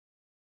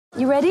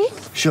You ready?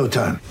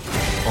 Showtime.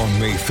 On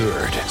May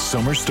 3rd,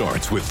 summer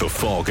starts with The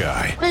Fall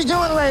Guy. Let's do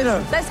it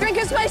later. Let's drink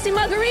a spicy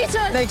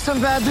margarita. Make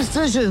some bad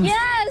decisions.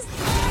 Yes!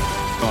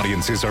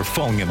 Audiences are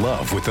falling in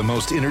love with the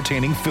most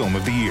entertaining film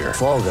of the year.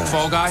 Fall Guy.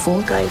 Fall Guy?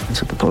 Fall Guy.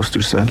 That's what the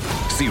poster said.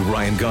 See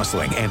Ryan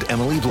Gosling and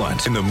Emily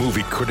Blunt in the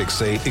movie critics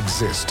say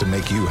exists to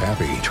make you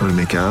happy. Trying to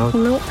make it out?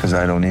 Nope. Because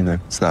I don't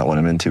either. It's not what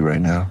I'm into right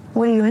now.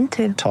 What are you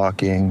into?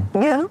 Talking.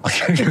 Yeah.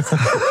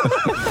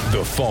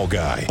 The Fall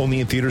Guy.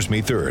 Only in theaters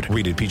May 3rd.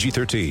 Rated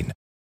PG-13.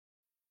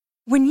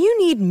 When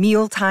you need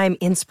mealtime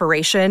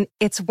inspiration,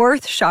 it's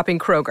worth shopping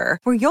Kroger,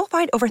 where you'll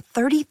find over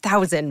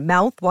 30,000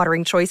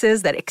 mouth-watering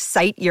choices that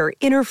excite your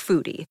inner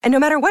foodie. And no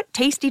matter what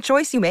tasty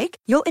choice you make,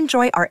 you'll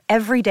enjoy our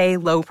everyday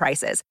low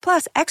prices,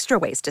 plus extra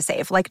ways to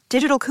save, like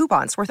digital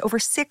coupons worth over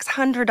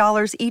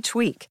 $600 each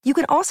week. You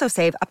can also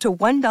save up to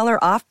 $1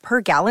 off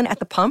per gallon at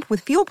the pump with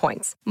fuel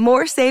points.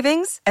 More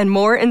savings and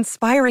more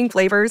inspiring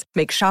flavors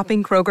make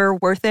shopping Kroger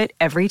worth it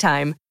every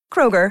time.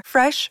 Kroger,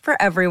 fresh for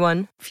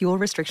everyone. Fuel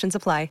restrictions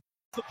apply.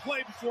 The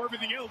play before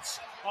everything else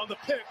on the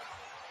pick.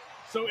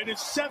 So it is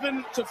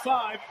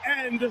 7-5,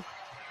 and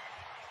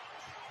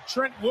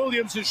Trent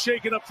Williams is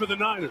shaken up for the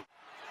Niners.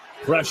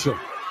 Pressure.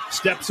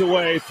 Steps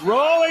away.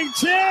 Throwing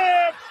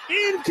tip.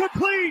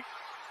 Incomplete.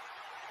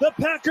 The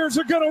Packers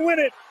are going to win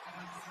it.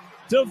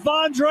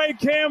 Devondre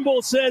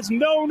Campbell says,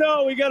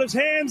 no. He got his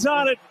hands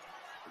on it.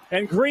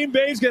 And Green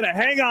Bay's going to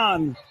hang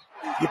on.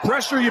 You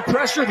pressure.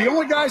 The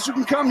only guys who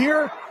can come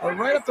here are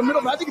right up the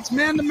middle. I think it's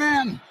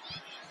man-to-man.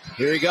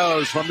 Here he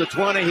goes from the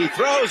 20. He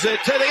throws it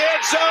to the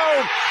end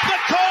zone. The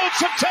Colts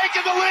have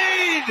taken the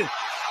lead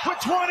with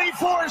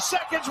 24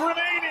 seconds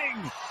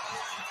remaining.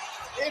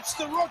 It's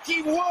the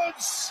rookie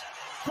Woods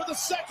for the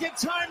second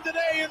time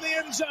today in the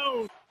end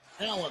zone.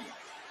 Allen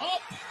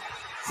up,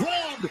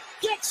 grabbed,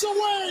 gets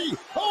away.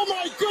 Oh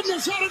my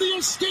goodness, how did he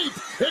escape?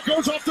 It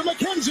goes off to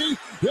McKenzie.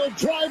 He'll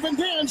drive and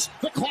dance.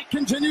 The clock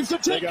continues to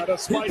tick.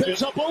 He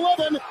picks up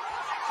 11.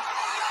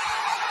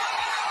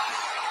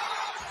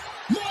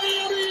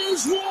 Miami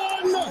is 1-0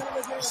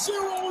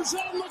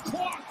 on the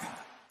clock.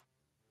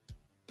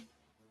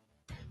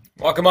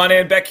 Welcome on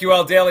in,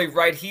 BetQL Daily,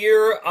 right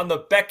here on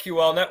the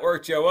BetQL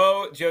Network. Joe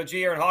O, Joe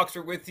G, Aaron Hawks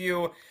with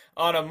you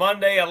on a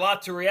Monday. A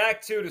lot to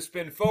react to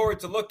spin forward,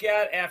 to look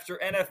at after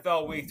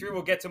NFL Week 3.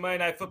 We'll get to Monday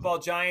Night Football,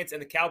 Giants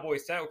and the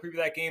Cowboys tonight. We'll preview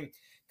that game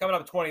coming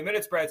up in 20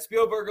 minutes. Brad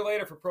Spielberger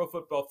later for Pro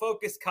Football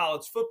Focus,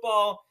 college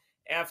football.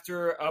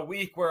 After a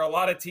week where a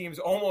lot of teams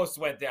almost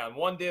went down.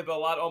 One did, but a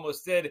lot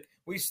almost did.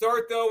 We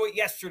start, though, with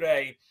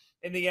yesterday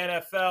in the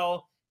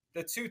NFL.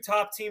 The two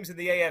top teams in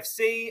the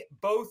AFC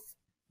both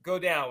go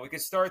down. We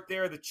could start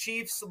there. The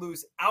Chiefs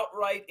lose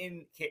outright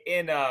in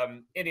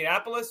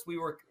Indianapolis. We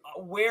were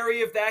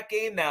wary of that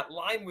game. That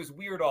line was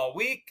weird all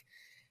week.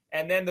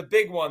 And then the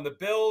big one, the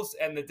Bills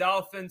and the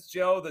Dolphins.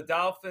 Joe, the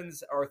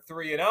Dolphins are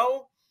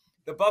 3-0.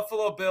 The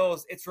Buffalo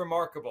Bills, it's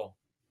remarkable.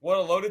 What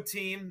a loaded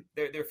team.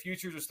 Their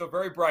futures are still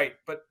very bright,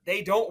 but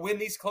they don't win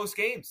these close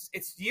games.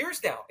 It's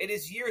years now. It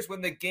is years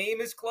when the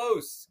game is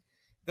close.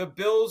 The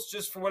Bills,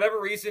 just for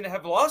whatever reason,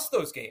 have lost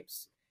those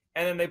games,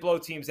 and then they blow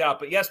teams out.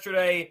 But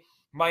yesterday,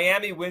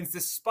 Miami wins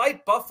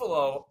despite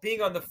Buffalo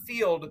being on the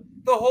field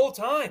the whole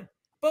time.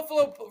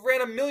 Buffalo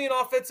ran 1 million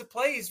offensive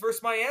plays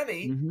versus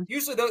Miami. Mm-hmm.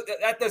 Usually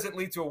that doesn't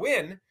lead to a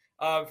win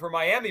for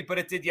Miami, but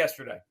it did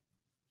yesterday.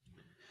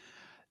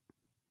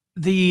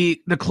 The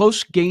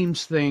close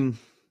games thing,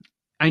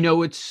 I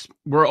know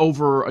we're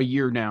over a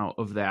year now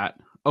of that.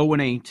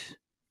 0-8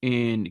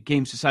 in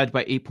games decided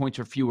by 8 points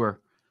or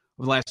fewer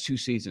of the last two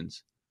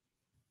seasons.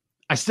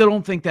 I still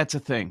don't think that's a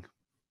thing.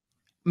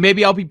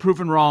 Maybe I'll be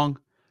proven wrong,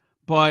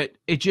 but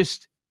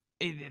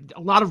a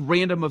lot of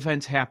random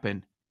events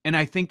happen, and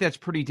I think that's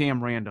pretty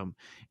damn random.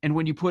 And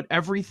when you put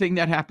everything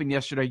that happened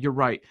yesterday, you're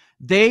right.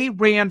 They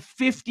ran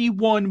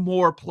 51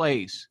 more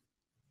plays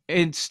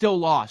and still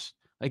lost.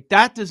 Like,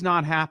 that does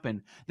not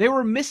happen. They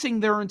were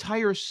missing their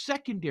entire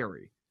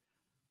secondary.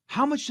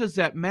 How much does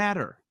that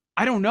matter?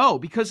 I don't know,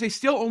 because they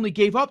still only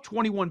gave up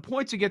 21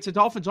 points against the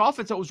Dolphins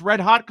offense that was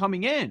red hot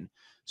coming in.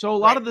 So a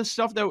lot of the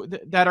stuff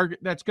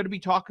that's going to be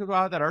talked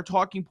about, that are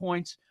talking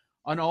points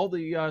on all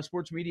the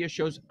sports media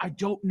shows, I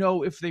don't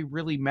know if they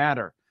really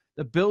matter.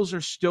 The Bills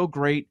are still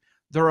great.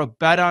 They're a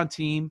bet-on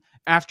team.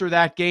 After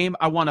that game,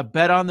 I want to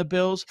bet on the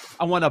Bills.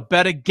 I want to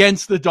bet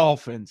against the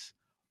Dolphins.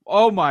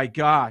 Oh, my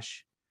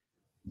gosh.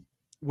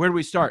 Where do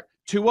we start?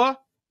 Tua?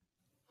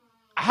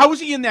 How was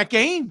he in that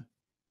game?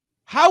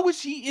 How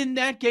was he in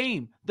that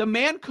game? The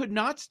man could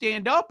not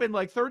stand up, and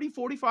like 30,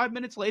 45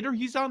 minutes later,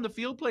 he's on the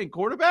field playing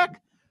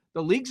quarterback.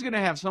 The league's going to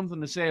have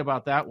something to say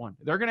about that one.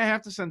 They're going to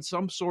have to send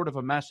some sort of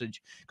a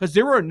message, because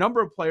there were a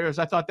number of players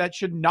I thought that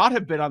should not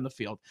have been on the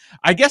field.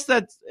 I guess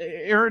that's,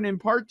 Aaron, in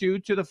part due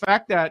to the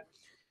fact that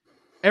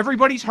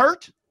everybody's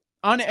hurt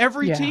on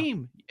every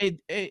team.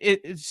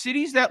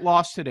 Cities that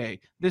lost today,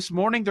 this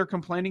morning, they're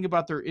complaining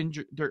about their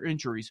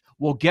injuries.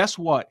 Well, guess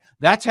what?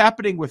 That's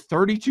happening with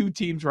 32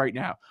 teams right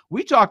now.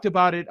 We talked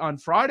about it on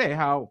Friday,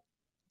 how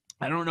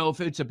I don't know if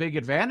it's a big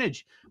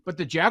advantage, but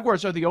the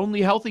Jaguars are the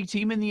only healthy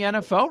team in the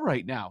NFL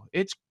right now.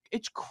 It's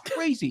It's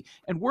crazy.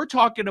 And we're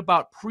talking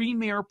about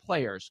premier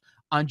players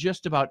on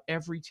just about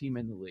every team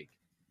in the league.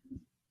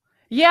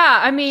 Yeah,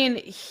 I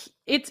mean,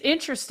 it's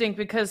interesting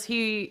because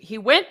he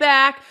went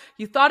back.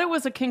 You thought it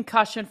was a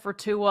concussion for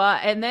Tua,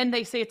 and then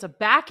they say it's a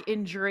back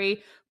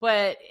injury,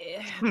 but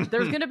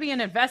there's going to be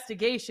an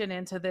investigation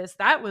into this.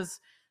 That was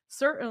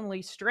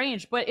certainly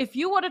strange. But if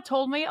you would have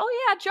told me,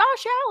 oh yeah,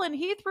 Josh Allen,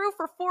 he threw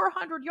for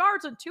 400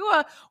 yards and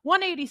Tua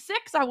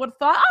 186, I would have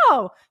thought,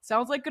 oh,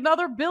 sounds like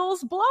another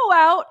Bills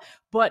blowout.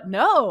 But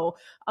no,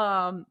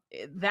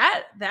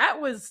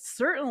 that was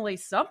certainly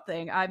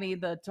something. I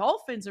mean, the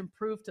Dolphins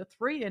improved to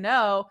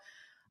 3-0.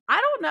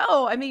 I don't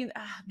know. I mean,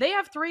 they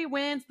have 3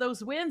 wins.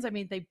 Those wins, I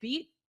mean, they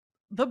beat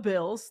the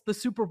Bills, the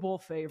Super Bowl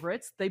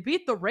favorites. They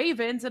beat the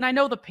Ravens, and I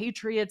know the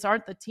Patriots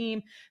aren't the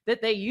team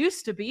that they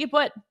used to be,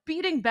 but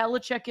beating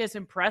Belichick is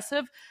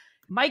impressive.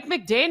 Mike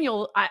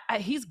McDaniel,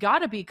 he's got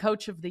to be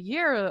Coach of the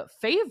Year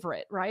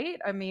favorite, right?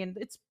 I mean,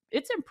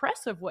 it's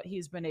impressive what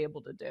he's been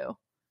able to do.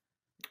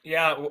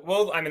 Yeah,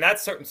 well, I mean,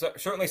 that's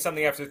certainly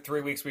something after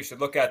 3 weeks we should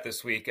look at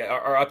this week.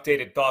 Our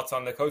updated thoughts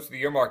on the Coach of the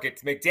Year market.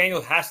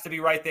 McDaniel has to be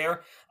right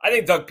there. I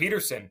think Doug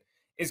Peterson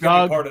is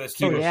going to be part of this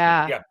too.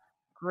 Yeah.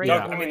 Great.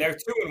 Doug, I mean, they're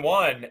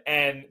 2-1,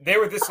 and they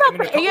were this. How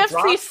about the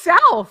AFC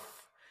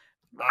South?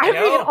 I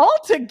mean, all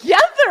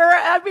together.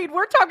 I mean,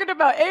 we're talking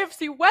about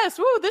AFC West.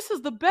 Ooh, this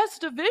is the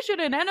best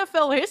division in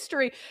NFL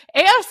history.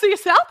 AFC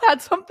South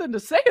had something to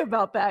say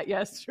about that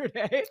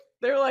yesterday.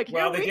 They're like,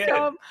 here we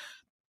come.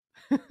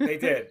 They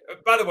did.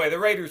 By the way, the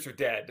Raiders are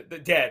dead.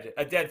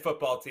 A dead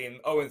football team,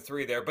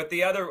 0-3 there. But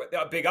the other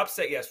big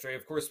upset yesterday,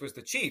 of course, was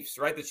the Chiefs,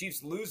 right? The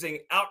Chiefs losing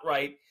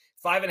outright,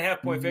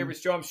 5.5-point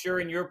favorites. Joe, I'm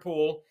sure in your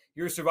pool,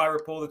 your Survivor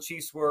pool, the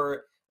Chiefs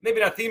were maybe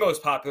not the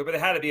most popular, but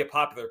it had to be a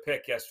popular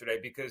pick yesterday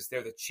because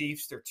they're the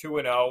Chiefs. They're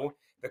 2-0.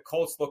 The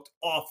Colts looked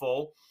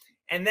awful.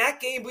 And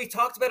that game, we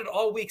talked about it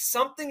all week.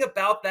 Something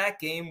about that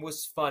game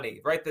was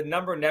funny, right? The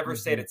number never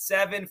stayed at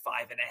 7,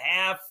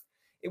 5.5.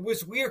 It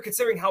was weird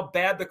considering how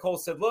bad the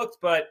Colts had looked.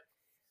 But,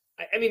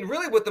 I mean,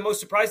 really what the most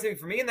surprising thing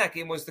for me in that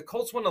game was the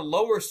Colts won a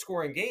lower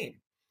scoring game,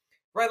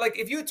 right? Like,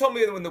 if you had told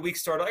me when the week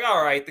started, like,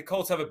 all right, the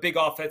Colts have a big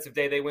offensive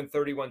day. They win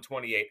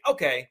 31-28.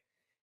 Okay.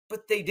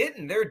 But they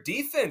didn't. Their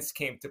defense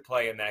came to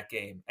play in that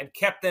game and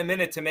kept them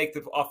in it to make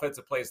the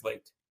offensive plays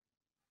late.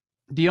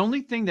 The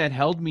only thing that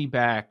held me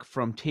back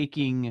from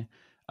taking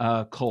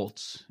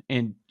Colts,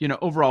 and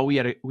overall we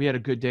had a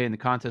good day in the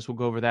contest. We'll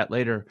go over that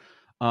later.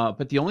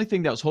 But the only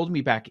thing that was holding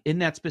me back in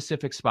that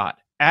specific spot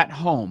at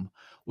home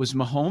was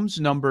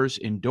Mahomes' numbers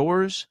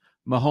indoors,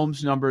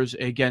 Mahomes' numbers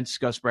against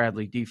Gus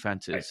Bradley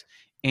defenses,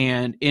 right.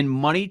 And in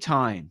money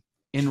time.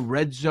 In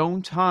red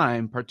zone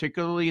time,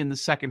 particularly in the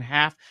second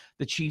half,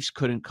 the Chiefs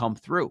couldn't come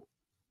through.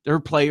 Their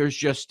players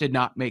just did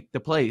not make the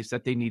plays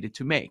that they needed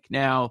to make.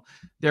 Now,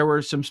 there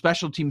were some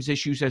special teams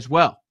issues as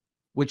well,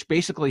 which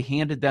basically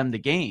handed them the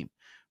game.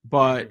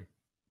 But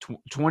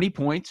 20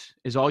 points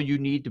is all you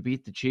need to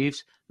beat the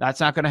Chiefs.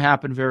 That's not going to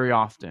happen very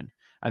often.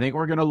 I think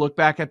we're going to look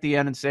back at the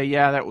end and say,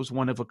 yeah, that was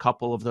one of a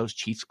couple of those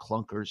Chiefs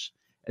clunkers.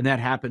 And that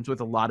happens with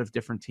a lot of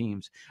different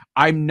teams.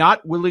 I'm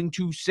not willing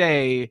to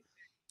say,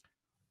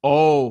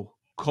 oh,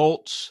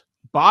 Colts,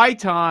 buy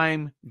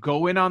time,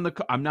 go in on the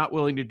 – I'm not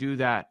willing to do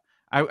that.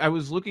 I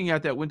was looking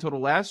at that win total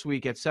last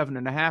week at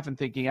 7.5 and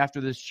thinking after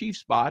this Chiefs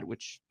spot,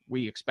 which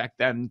we expect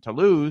them to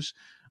lose,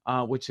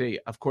 which they,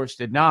 of course,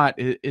 did not,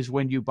 is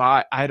when you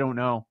buy – I don't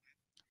know.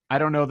 I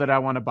don't know that I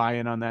want to buy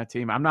in on that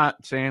team. I'm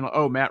not saying,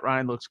 oh, Matt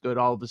Ryan looks good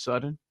all of a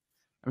sudden.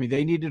 I mean,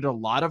 they needed a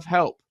lot of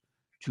help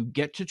to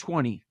get to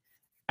 20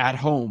 at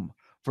home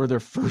for their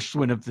first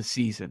win of the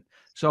season.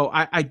 So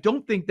I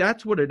don't think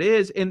that's what it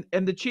is. And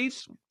the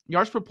Chiefs –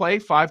 yards per play,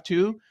 5.2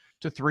 to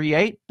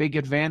 3.8, big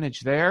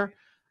advantage there.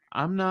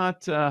 I'm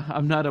not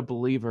a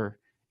believer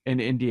in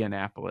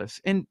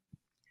Indianapolis. And,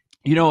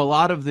 a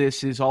lot of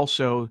this is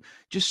also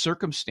just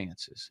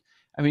circumstances.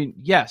 I mean,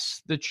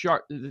 yes, the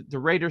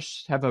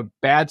Raiders have a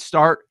bad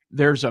start.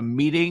 There's a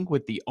meeting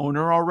with the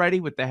owner already,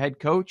 with the head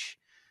coach.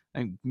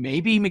 And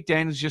maybe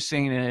McDaniel's just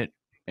saying it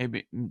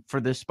maybe for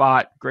this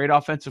spot. Great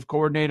offensive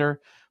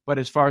coordinator. But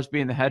as far as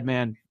being the head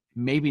man,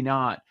 maybe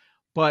not.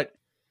 But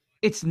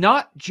it's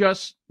not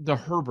just the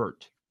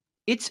Herbert.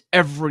 It's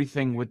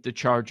everything with the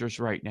Chargers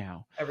right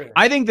now. Everything.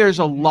 I think there's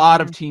a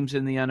lot of teams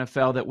in the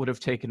NFL that would have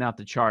taken out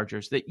the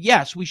Chargers. That,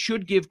 yes, we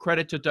should give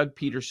credit to Doug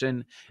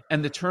Peterson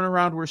and the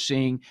turnaround we're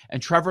seeing,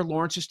 and Trevor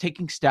Lawrence is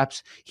taking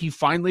steps. He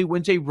finally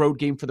wins a road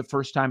game for the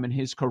first time in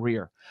his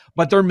career.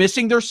 But they're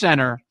missing their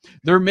center.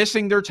 They're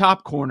missing their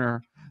top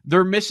corner.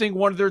 They're missing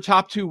one of their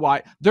top 2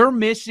 wide. They're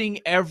missing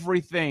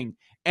everything.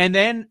 And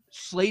then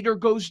Slater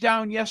goes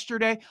down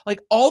yesterday.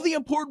 Like, all the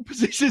important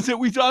positions that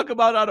we talk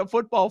about on a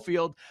football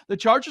field, the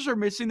Chargers are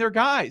missing their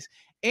guys.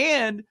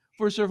 And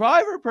for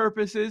Survivor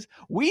purposes,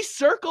 we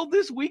circled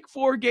this Week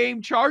 4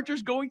 game,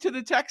 Chargers going to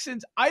the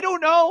Texans. I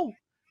don't know.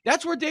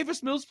 That's where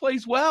Davis Mills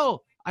plays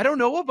well. I don't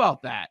know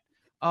about that.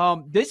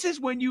 This is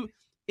when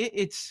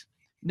it's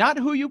not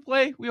who you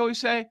play, we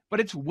always say, but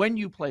it's when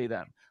you play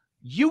them.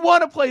 You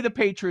want to play the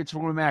Patriots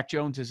when Mac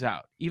Jones is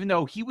out, even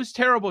though he was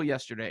terrible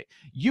yesterday.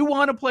 You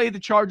want to play the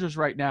Chargers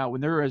right now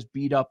when they're as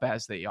beat up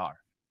as they are.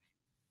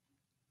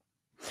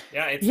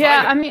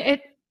 Yeah, I mean,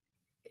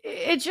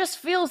 it just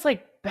feels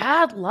like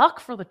bad luck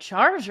for the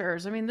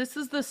Chargers. I mean, this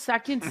is the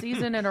second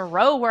season in a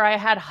row where I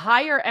had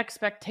higher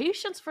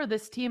expectations for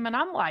this team, and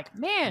I'm like,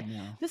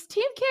 man, this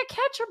team can't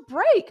catch a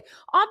break.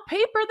 On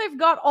paper, they've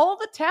got all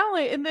the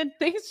talent, and then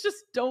things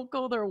just don't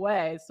go their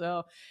way.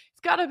 So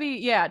it's got to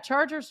be,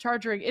 Chargers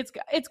charging.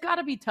 It's got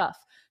to be tough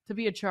to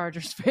be a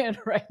Chargers fan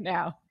right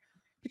now.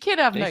 You can't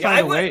have nice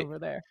over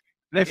there.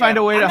 They find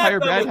a way to hire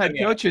bad head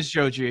coaches,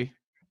 Joji.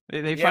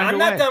 They find a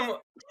way.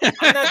 I'm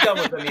not done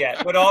with them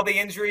yet. With all the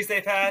injuries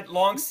they've had,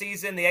 long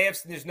season, the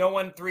AFC, there's no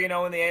one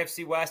 3-0 in the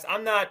AFC West.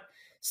 I'm not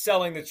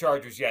selling the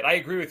Chargers yet. I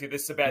agree with you.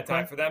 This is a bad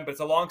time for them, but it's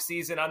a long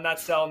season. I'm not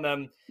selling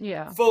them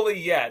fully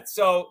yet.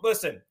 So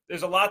listen,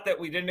 there's a lot that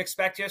we didn't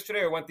expect yesterday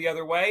or went the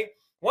other way.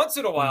 Once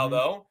in a while,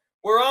 though,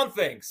 we're on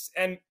things.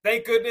 And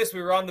thank goodness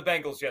we were on the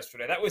Bengals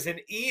yesterday. That was an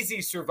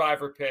easy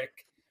survivor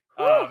pick.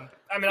 I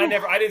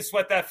didn't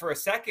sweat that for a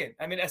second.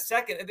 I mean,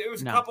 there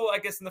was a couple, I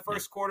guess, in the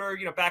first quarter,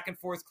 back and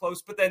forth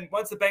close. But then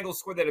once the Bengals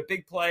scored, they had a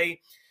big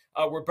play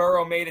where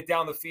Burrow made it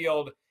down the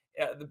field.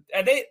 And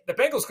the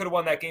Bengals could have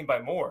won that game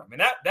by more. I mean,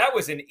 that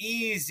was an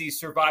easy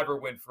survivor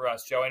win for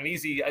us, Joe. And I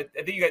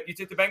think you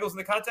took the Bengals in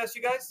the contest,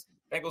 you guys?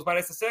 Bengals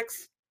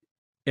 -6?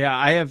 Yeah,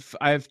 I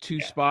have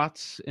two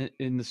spots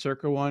in the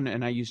Circa one,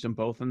 and I used them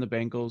both on the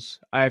Bengals.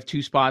 I have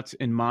two spots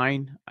in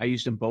mine. I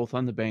used them both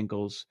on the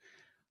Bengals.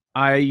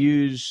 I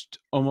used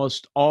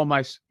all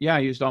my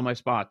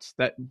spots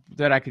that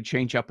I could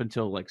change up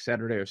until like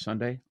Saturday or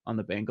Sunday on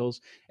the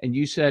Bengals. And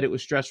you said it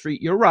was stress-free.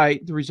 You're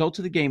right. The result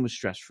of the game was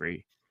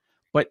stress-free.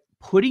 But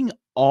putting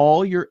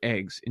all your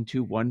eggs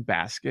into one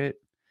basket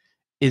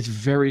is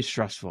very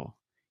stressful.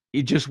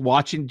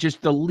 Watching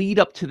the lead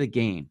up to the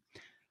game.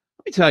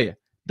 Let me tell you,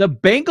 the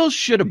Bengals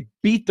should have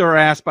beat their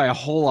ass by a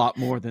whole lot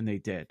more than they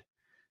did.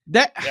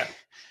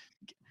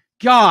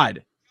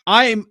 God.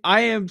 I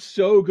am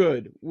so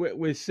good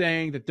with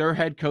saying that their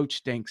head coach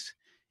stinks,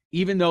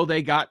 even though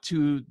they got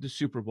to the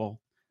Super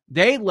Bowl.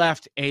 They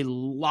left a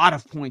lot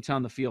of points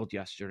on the field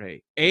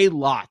yesterday. A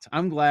lot.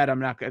 I'm glad I'm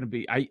not going to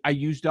be. I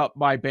used up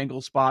my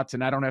Bengal spots,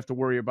 and I don't have to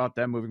worry about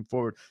them moving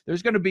forward.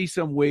 There's going to be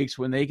some weeks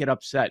when they get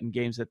upset in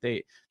games that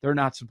they're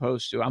not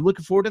supposed to. I'm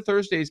looking forward to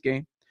Thursday's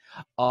game.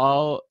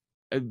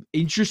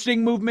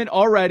 Interesting movement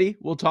already.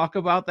 We'll talk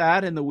about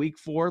that in the week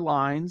 4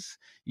 lines.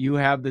 You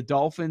have the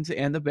Dolphins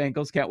and the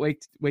Bengals. Can't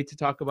wait to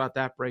talk about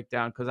that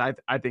breakdown because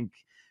I think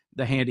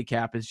the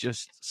handicap is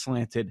just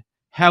slanted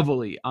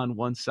heavily on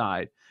one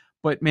side.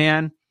 But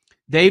man,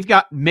 they've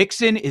got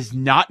Mixon is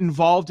not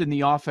involved in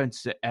the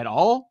offense at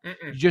all.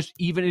 Just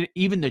even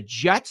the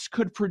Jets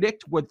could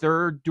predict what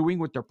they're doing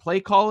with their play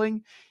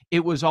calling.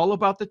 It was all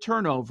about the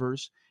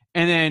turnovers.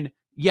 And then,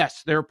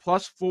 yes, they're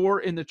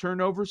 +4 in the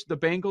turnovers. The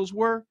Bengals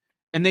were.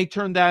 And they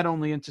turned that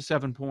only into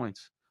 7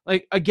 points.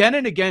 Like, again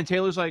and again,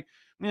 Taylor's like,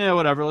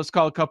 whatever. Let's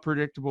call it a couple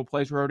predictable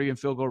plays. We're already in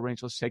field goal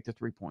range. Let's take the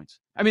 3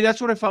 points. I mean,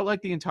 that's what I felt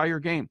like the entire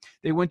game.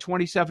 They went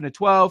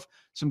 27-12,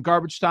 some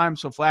garbage time,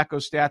 so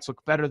Flacco's stats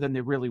look better than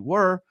they really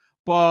were.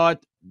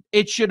 But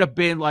it should have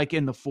been like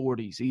in the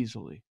 40s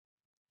easily.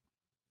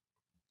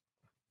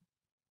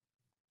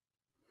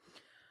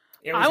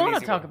 I want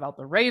to talk about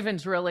the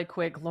Ravens really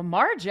quick.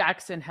 Lamar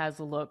Jackson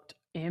has looked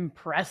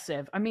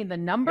impressive. I mean, the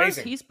numbers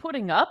he's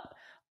putting up,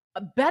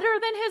 better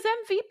than his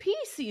MVP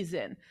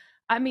season.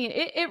 I mean,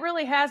 it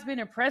really has been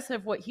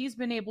impressive what he's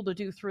been able to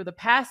do through the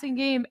passing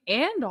game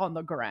and on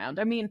the ground.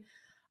 I mean,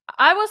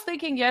 I was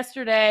thinking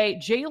yesterday,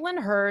 Jalen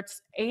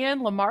Hurts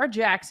and Lamar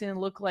Jackson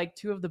look like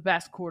two of the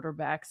best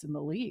quarterbacks in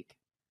the league.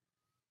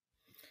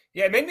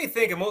 Yeah, it made me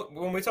think, and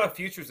when we talk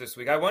futures this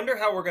week, I wonder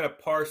how we're going to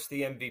parse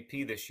the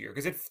MVP this year.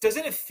 Because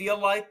doesn't it feel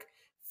like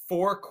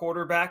 4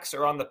 quarterbacks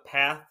are on the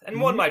path,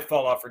 and one might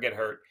fall off or get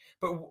hurt,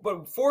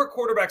 but 4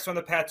 quarterbacks are on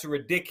the path to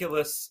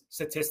ridiculous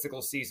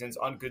statistical seasons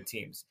on good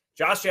teams.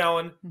 Josh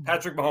Allen,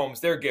 Patrick Mahomes,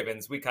 they're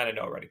givens. We kind of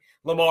know already.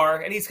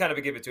 Lamar, and he's kind of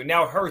a give it to.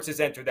 Now Hurts has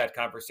entered that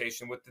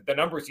conversation with the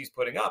numbers he's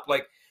putting up.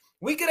 Like,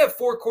 we could have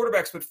 4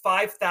 quarterbacks with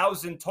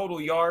 5,000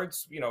 total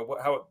yards,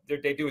 how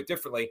they do it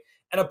differently,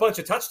 and a bunch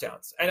of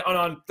touchdowns and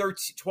on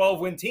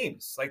 12-win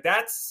teams. Like,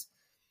 that's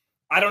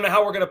 – I don't know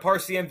how we're going to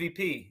parse the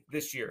MVP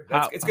this year.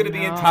 It's going to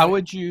be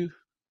interesting.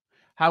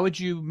 How would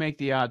you make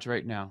the odds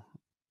right now?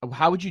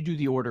 How would you do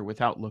the order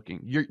without looking?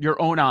 Your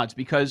own odds,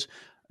 because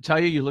I tell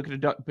you, you look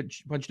at a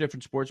bunch of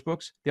different sports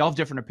books, they all have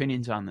different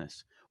opinions on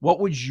this. What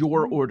would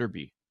your order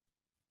be?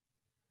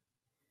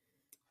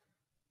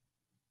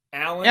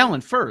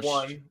 Allen first.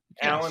 1. Yes.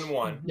 Allen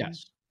 1.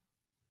 Yes.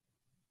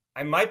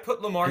 I might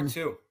put Lamar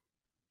 2.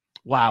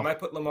 Wow. I might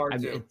put Lamar 2.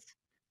 It's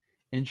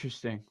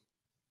interesting.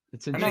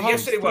 It's interesting. I mean,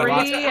 yesterday,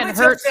 3 and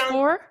Hurts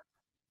 4?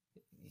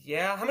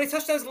 Yeah. How many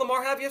touchdowns did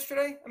Lamar have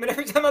yesterday? I mean,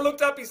 every time I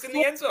looked up, he's in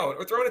the end zone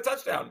or throwing a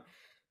touchdown.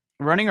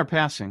 Running or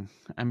passing?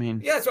 I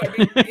mean. Yeah, so I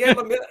mean,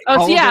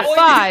 he had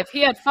 5.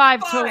 He had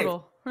 5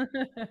 total.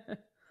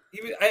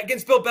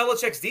 Against Bill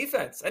Belichick's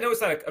defense. I know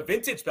it's not a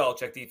vintage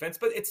Belichick defense,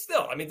 but it's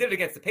still. I mean, did it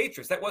against the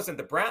Patriots. That wasn't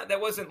the Brown. That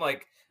wasn't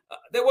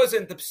that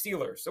wasn't the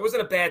Steelers. It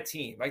wasn't a bad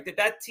team. Like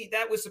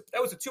that was a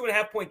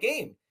 2.5 point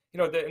game.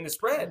 In the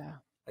spread.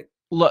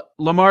 Yeah.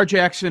 Lamar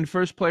Jackson,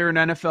 first player in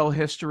NFL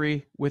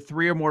history with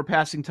 3 or more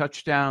passing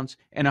touchdowns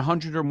and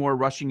 100 or more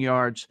rushing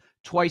yards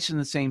twice in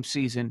the same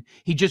season.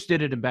 He just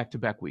did it in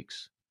back-to-back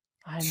weeks.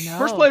 I know.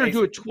 First player to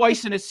do it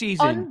twice in a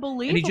season.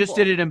 Unbelievable. And he just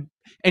did it and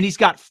he's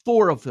got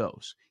 4 of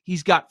those.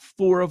 He's got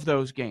 4 of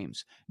those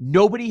games.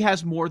 Nobody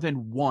has more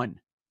than 1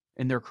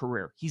 in their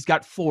career. He's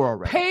got 4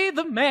 already. Pay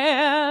the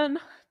man.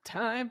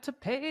 Time to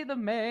pay the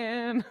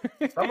man.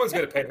 Someone's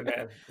going to pay the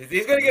man.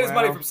 He's going to get his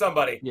money from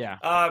somebody.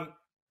 Yeah.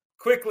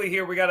 Quickly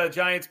here, we got a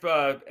Giants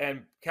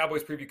and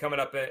Cowboys preview coming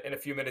up in a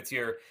few minutes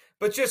here.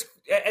 But just,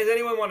 as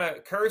anyone want to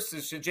curse,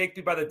 should Jake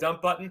be by the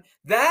dump button?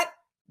 That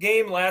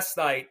game last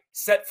night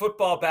set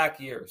football back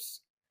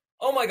years.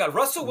 Oh my God,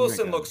 Russell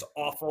Wilson looks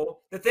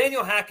awful.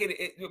 Nathaniel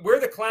Hackett,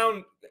 we're the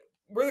clown,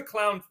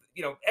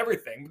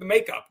 everything, the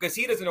makeup, because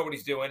he doesn't know what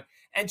he's doing.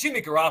 And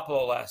Jimmy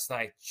Garoppolo last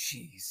night,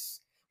 jeez.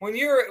 When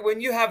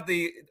you have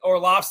the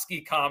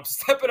Orlovsky comp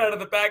stepping out of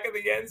the back of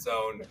the end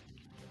zone,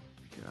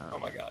 oh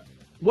my God.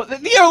 Well,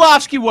 the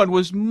Orlovsky one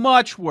was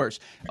much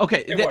worse.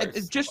 Okay,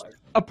 just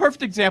a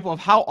perfect example of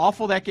how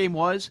awful that game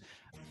was.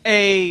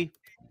 A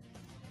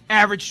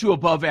average to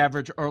above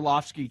average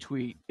Orlovsky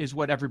tweet is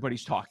what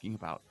everybody's talking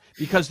about.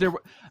 Because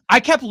I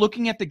kept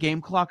looking at the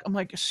game clock. I'm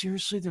like,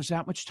 seriously, there's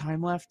that much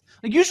time left?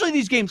 Like, usually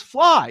these games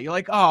fly. You're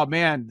like, oh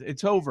man,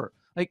 it's over.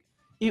 Like,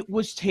 it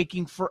was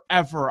taking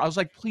forever. I was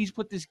like, please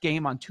put this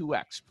game on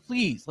 2X.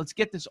 Please, let's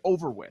get this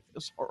over with. It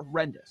was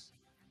horrendous.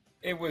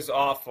 It was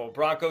awful.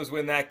 Broncos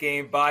win that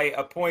game by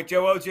a point.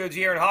 Joe O, Joe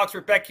G, Aaron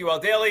Hawksworth,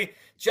 BetQL Daily,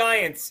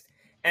 Giants,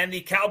 and the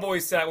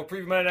Cowboys side. We'll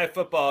preview Monday Night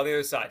Football on the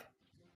other side.